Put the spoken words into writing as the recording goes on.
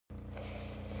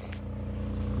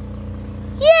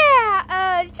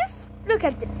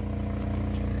look at this.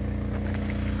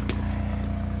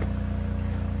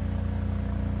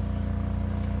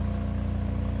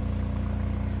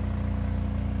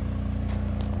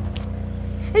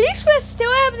 At least we're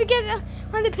still able to get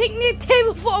on the picnic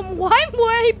table from one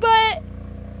way, but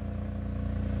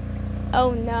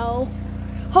oh no.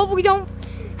 Hope we don't.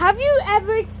 Have you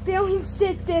ever experienced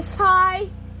it this high?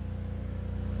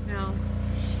 No.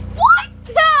 What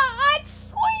the? I'd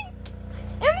swing.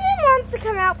 Emily wants to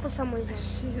come out for some reason.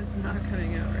 She is not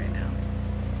coming out right now.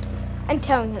 I'm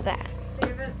telling her that.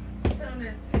 David, don't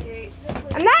instigate.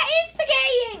 I'm not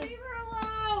instigating. Leave her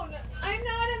alone. I'm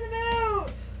not in the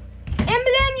mood.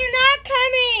 Emily, you're not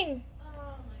coming.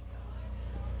 Oh my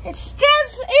God. It's too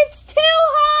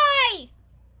high.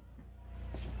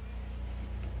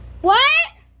 What?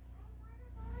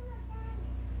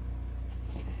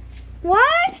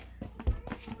 What?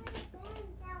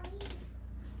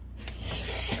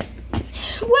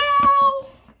 Well,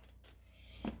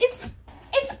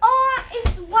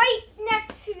 it's right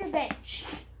next to the bench.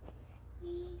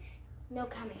 No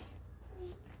coming.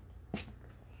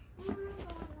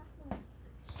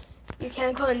 You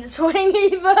can't go in the swing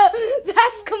either.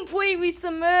 That's completely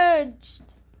submerged.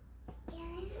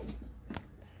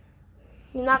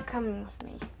 You're not coming with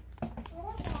me.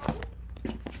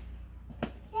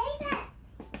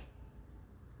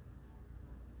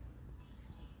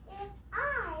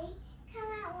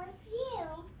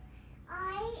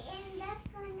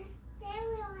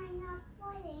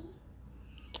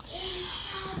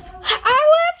 I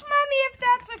will ask Mommy if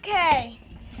that's okay.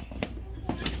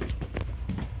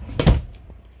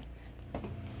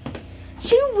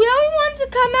 She really wants to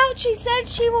come out. She said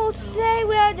she will stay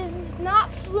where it is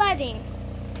not flooding.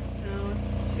 No,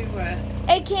 it's too wet.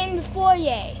 AKA in the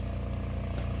foyer.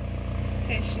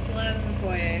 Okay, she's allowed in the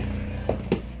foyer.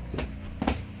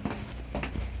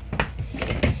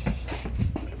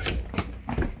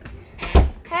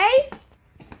 Hey?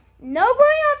 No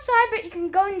going outside, but you can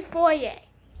go in the foyer.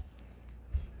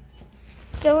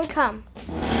 Don't come.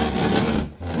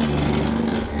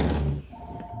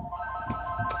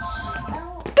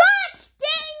 Gosh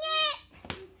dang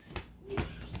it!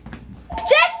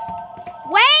 Just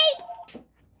wait!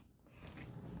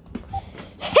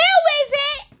 Who is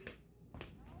it?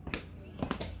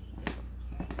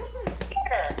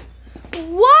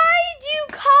 Why do you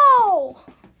call?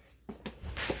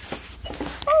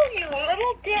 Oh, you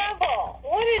little devil.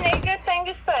 What an ignorant thing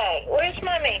to say. Where's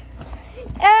Mommy?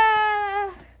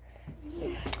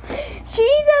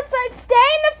 She's outside. Stay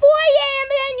in the foyer,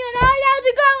 and you're not allowed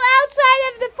to go outside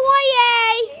of the foyer.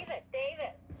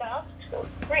 David, stop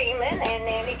screaming and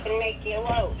Nanny can make you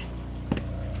load.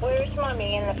 Where's Mommy?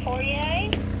 In the foyer?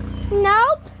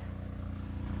 Nope.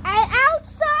 And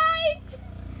outside,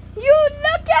 you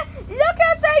look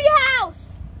outside your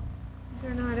house.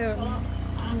 They're not out.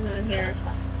 I'm not here.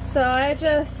 So I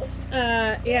just,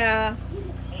 yeah.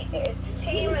 It's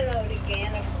team and out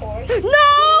again, of course.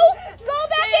 No! Go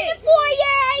back in the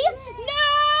foyer! No!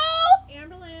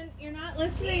 Amberlynn, you're not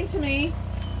listening to me.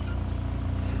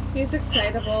 He's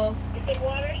excitable. Is the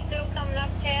water still coming up,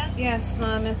 Kat? Yes,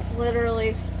 Mom, it's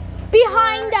literally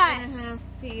Behind 4.5 us.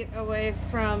 feet away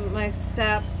from my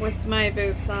step with my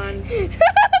boots on. Oh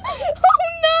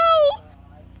no!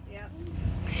 Yep.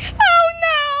 Oh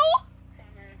no!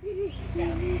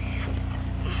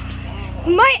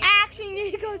 We might actually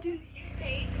need to go to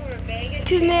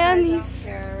Nanny's.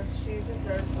 Care. She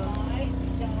deserves them.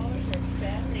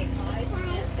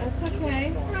 $5.75. That's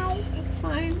okay. It's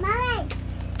fine. Hi.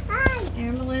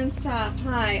 Amberlynn, stop.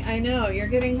 Hi. I know you're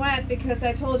getting wet because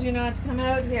I told you not to come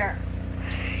out here.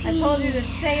 I told you to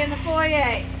stay in the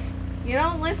foyer. You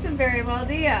don't listen very well,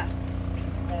 do you?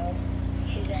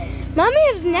 Mommy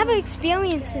has never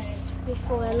experienced this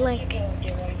before, like.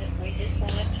 We just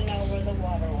wanted to know where the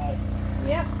water was.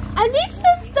 Yep. At least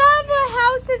the start of our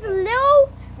house is a little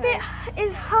bit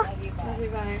high. Love you,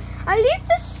 bye. At least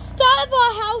the start of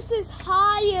our house is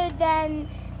higher than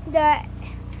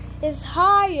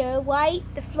right?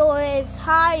 The floor is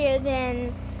higher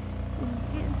than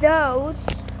those.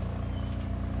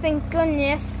 Thank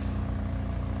goodness.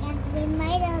 And we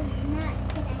might have not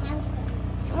get a house.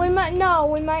 We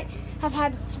might have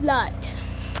had a flood.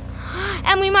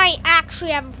 And we might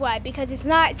actually have a flood because it's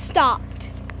not stopped.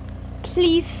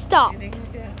 Please stop. Getting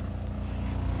good.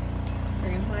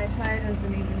 Freaking high tide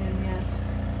isn't even in yet.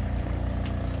 Six.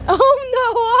 Oh no,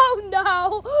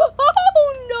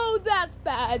 oh no, that's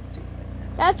bad.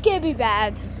 That's gonna be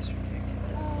bad. This is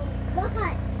ridiculous.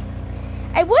 What?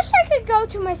 I wish I could go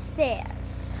to my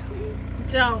stairs.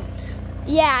 Don't.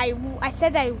 Yeah, I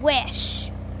said I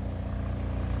wish.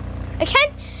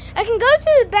 I I can go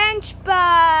to the bench, but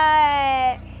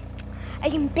I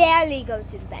can barely go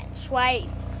to the bench, right?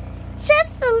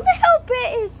 Just a little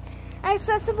bit is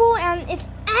accessible, and if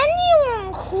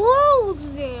anyone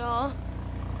closes there,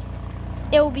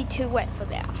 it will be too wet for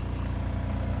them.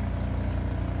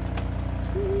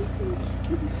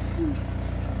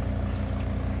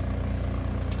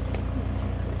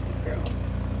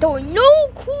 There are no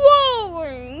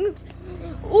crawling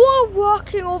or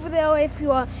walking over there if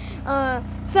you are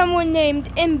someone named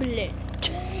Imbalent.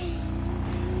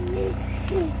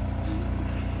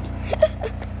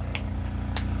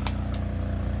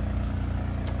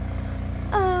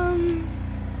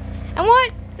 I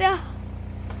want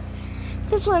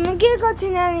this one. I'm gonna go to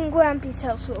Nanny and Grampy's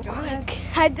house real quick.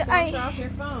 Don't drop your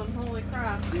phone. Holy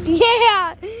crap.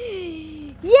 Yeah.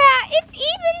 Yeah, it's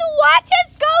even the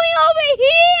water's going over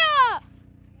here.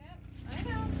 Yep, I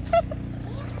know.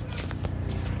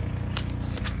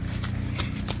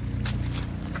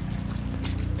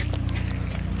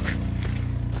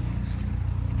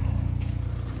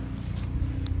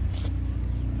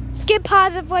 Get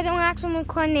positive for the maximum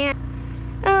corner.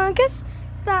 I guess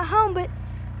it's not home, but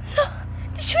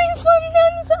the train's falling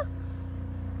down this hill.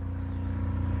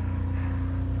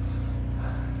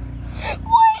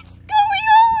 What's going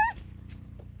on?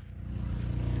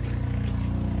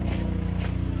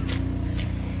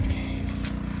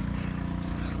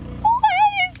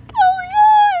 What is going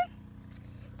on?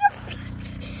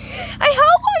 I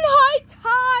hope on high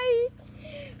tide.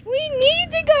 We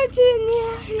need to go to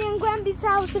Nanny and Grampy's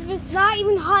house if it's not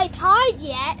even high tide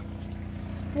yet.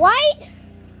 Right?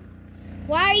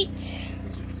 Right? This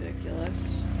is ridiculous.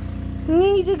 We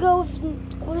need to go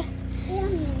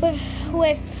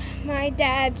with my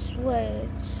dad's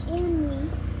words.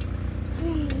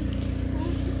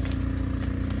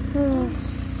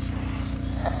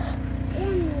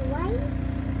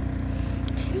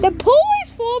 The pool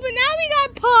is full, but now we got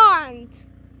a pond.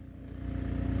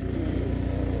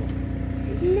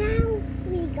 Now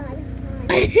we got a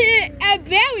pond. A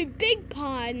very big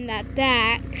pond at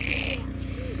that. Hey.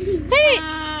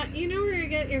 You know where you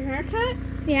get your hair cut?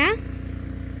 Yeah?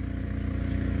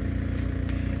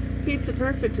 Pizza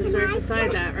Perfect is right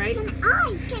beside that, right? Can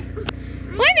I get... Wait a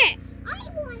minute. I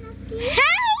want to see.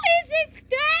 How is it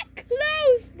that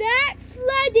close, that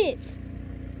flooded?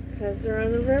 Because they're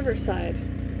on the riverside.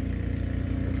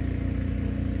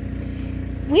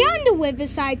 We're on the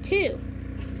riverside too.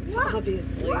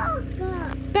 Obviously. Walk,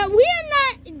 But we are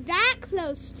not that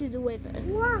close to the river.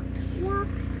 walk, walk.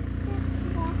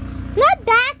 Not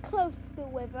that close to the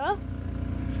river.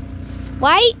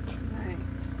 Right? Right.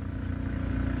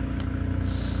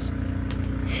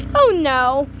 Oh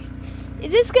no.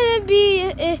 Is this gonna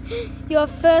be your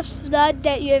first flood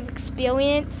that you have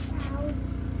experienced?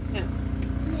 No. Yeah.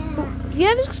 Do you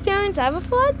have experienced other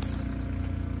floods?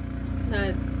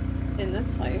 Not in this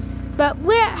place. But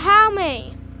how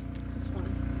many? This one.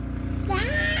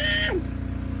 Dad!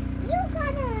 You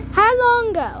gotta... How long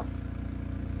ago?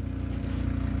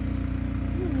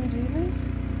 David.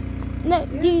 No,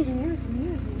 Years do you, and years and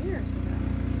years and years ago.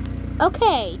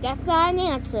 okay, that's not an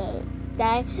answer.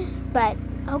 But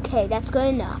okay, that's good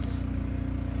enough.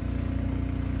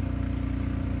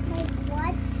 My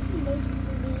blood's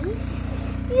making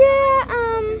loose. Yeah,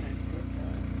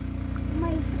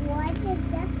 My blood is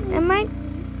definitely... Am I-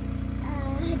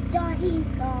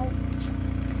 Don't go.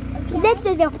 Okay? this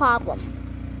is the problem.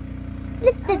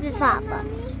 This is the Okay, problem.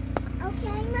 Mommy?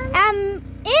 Okay, Mommy?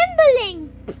 Imbalink,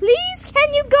 please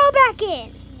can you go back in?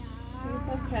 It's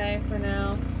okay for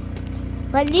now.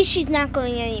 But at least she's not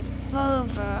going any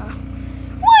further.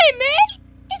 Wait a minute!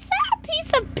 Is that a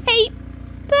piece of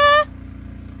paper?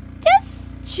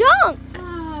 Just junk.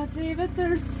 Ah, David,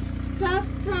 there's stuff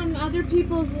from other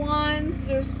people's lawns.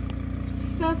 There's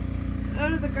stuff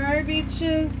out of the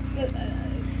garbages.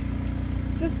 It's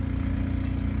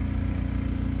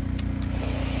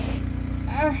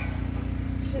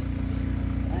just,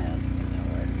 I don't even know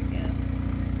where to begin.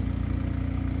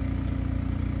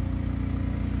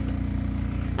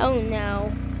 Oh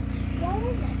no. What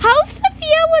is it? How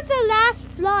severe was the last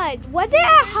flood? Was it a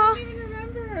I don't even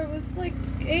remember. It was like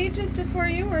ages before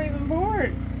you were even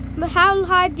born. how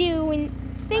hard do you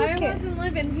think I it? wasn't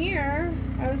living here.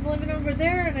 I was living over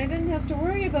there, and I didn't have to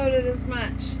worry about it as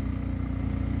much.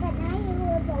 But now you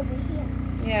live over here.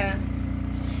 Yes.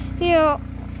 Here,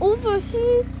 over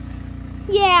here.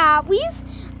 Yeah,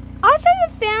 us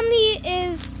as a family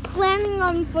is planning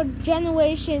on for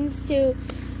generations to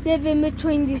live in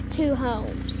between these two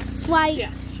homes, right?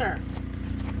 Yes, sure.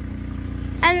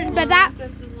 And but that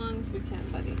Just as long as we can,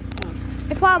 buddy.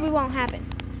 it probably won't happen.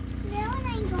 Now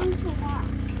I'm going to walk.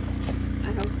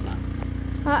 I hope so.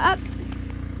 Up.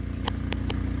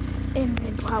 And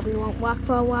they probably won't walk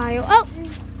for a while. Oh,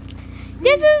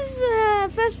 this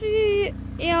is first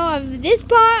video of this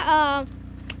part.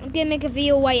 I'm gonna make a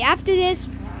video right after this.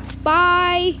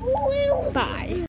 Bye. Bye.